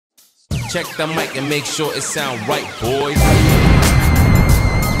Check the mic and make sure it sound right, boys.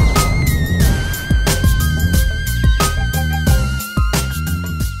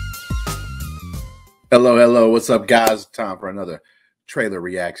 Hello, hello. What's up, guys? Time for another trailer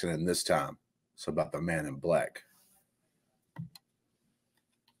reaction, and this time it's about the Man in Black.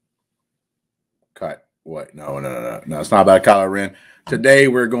 Cut. What? No. It's not about Kylo Ren. Today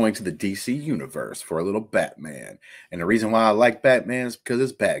we're going to the DC universe for a little Batman. And the reason why I like Batman is because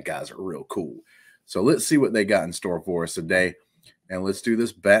his bad guys are real cool. So let's see what they got in store for us today. And let's do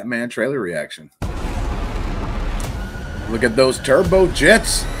this Batman trailer reaction. Look at those turbo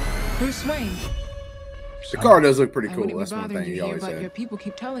jets. Bruce Wayne. The car does look pretty cool. That's one thing you always say. Your people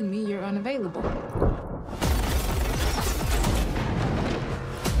keep telling me you're unavailable.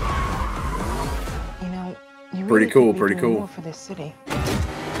 You know, you pretty really cool, could be pretty doing cool. more for this city.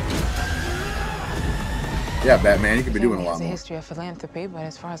 Yeah, Batman, you could be doing a lot It's a more. history of philanthropy, but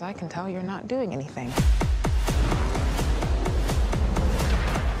as far as I can tell, you're not doing anything.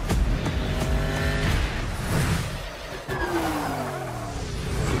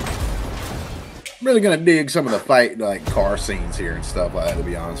 Really gonna dig some of the fight, like car scenes here and stuff like that, to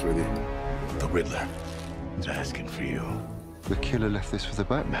be honest with you. The Riddler is asking for you. The killer left this for the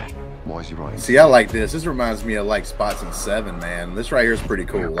Batman. Why is he writing? See, I like this. This reminds me of like Spots in Seven, man. This right here is pretty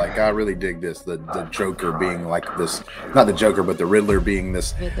cool. Like, I really dig this. The Joker being like this, not the Joker, but the Riddler being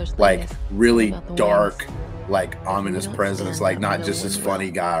this like really dark, like ominous presence. Like, not just this funny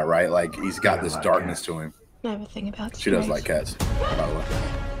guy, right? Like, he's got this darkness to him. Everything about She does like cats, by the way.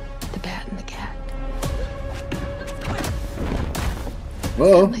 the bat and the cat.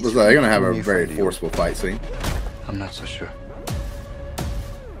 Well, looks like they're gonna have a very forceful fight scene. I'm not so sure.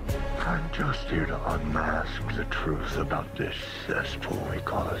 I'm just here to unmask the truth about this cesspool we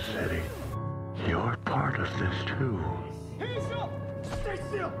call a city. You're part of this too.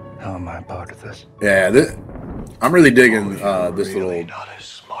 How am I a part of this? Yeah, I'm really digging this little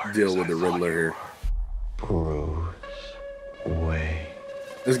deal with the Riddler here. Bruce Wayne.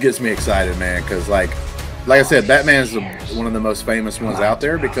 This gets me excited, man, because like I said, Batman's one of the most famous ones out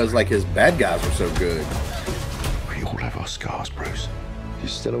there because like his bad guys are so good. We all have our scars, Bruce.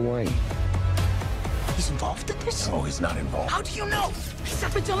 He's still away. He's involved in this? No, he's not involved. How do you know? He's a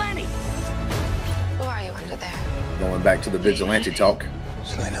vigilante. Who are you under there? Going back to the vigilante talk.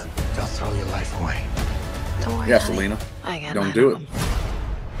 Selena, don't throw your life away. Don't worry, Yeah, honey. Selena, I got don't my do it. own.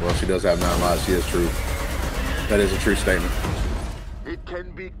 Well, she does have 9 lives. She is true. That is a true statement. It can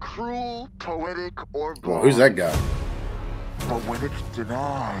be cruel, poetic, or bold. Well, who's that guy? But when it's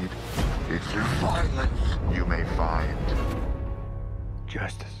denied, it's through violence you may find.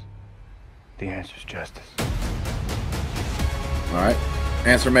 Justice. The answer's justice. All right.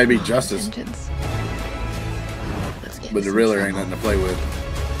 Answer may be justice, Vengeance. Let's get but in the some Riddler ain't trouble. nothing to play with.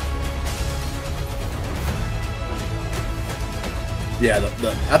 Yeah,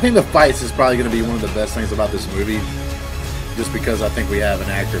 I think the fights is probably going to be one of the best things about this movie, just because I think we have an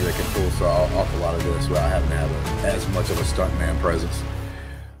actor that can pull off a lot of this without having to have as much of a stuntman presence.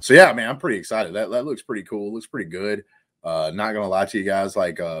 So yeah, man, I'm pretty excited. That looks pretty cool. Looks pretty good. Not gonna lie to you guys,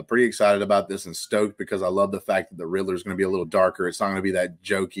 like pretty excited about this and stoked because I love the fact that the Riddler is going to be a little darker. It's not going to be that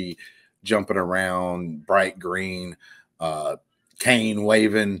jokey, jumping around, bright green, cane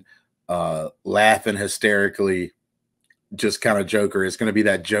waving, laughing hysterically, just kind of Joker. It's going to be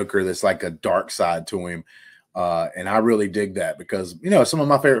that Joker that's like a dark side to him. And I really dig that because, you know, some of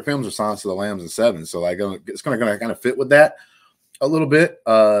my favorite films are Silence of the Lambs and Seven. So like it's going to kind of fit with that a little bit.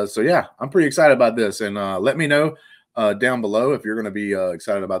 So yeah, I'm pretty excited about this. And let me know down below if you're going to be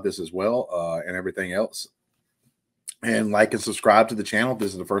excited about this as well and everything else. And like and subscribe to the channel if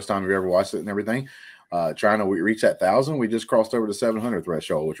this is the first time you've ever watched it and everything. Trying to reach that 1,000. We just crossed over the 700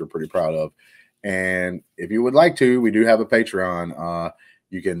 threshold, which we're pretty proud of. And if you would like to, we do have a Patreon.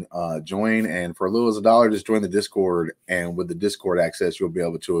 You can join, and for as little as $1, just join the Discord. And with the Discord access, you'll be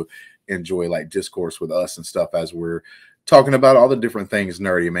able to enjoy like discourse with us and stuff as we're talking about all the different things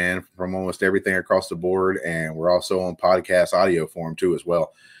nerdy, man, from almost everything across the board. And we're also on podcast audio form too as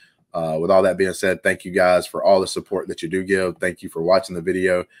well. With all that being said, thank you guys for all the support that you do give. Thank you for watching the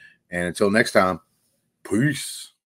video. And until next time, peace.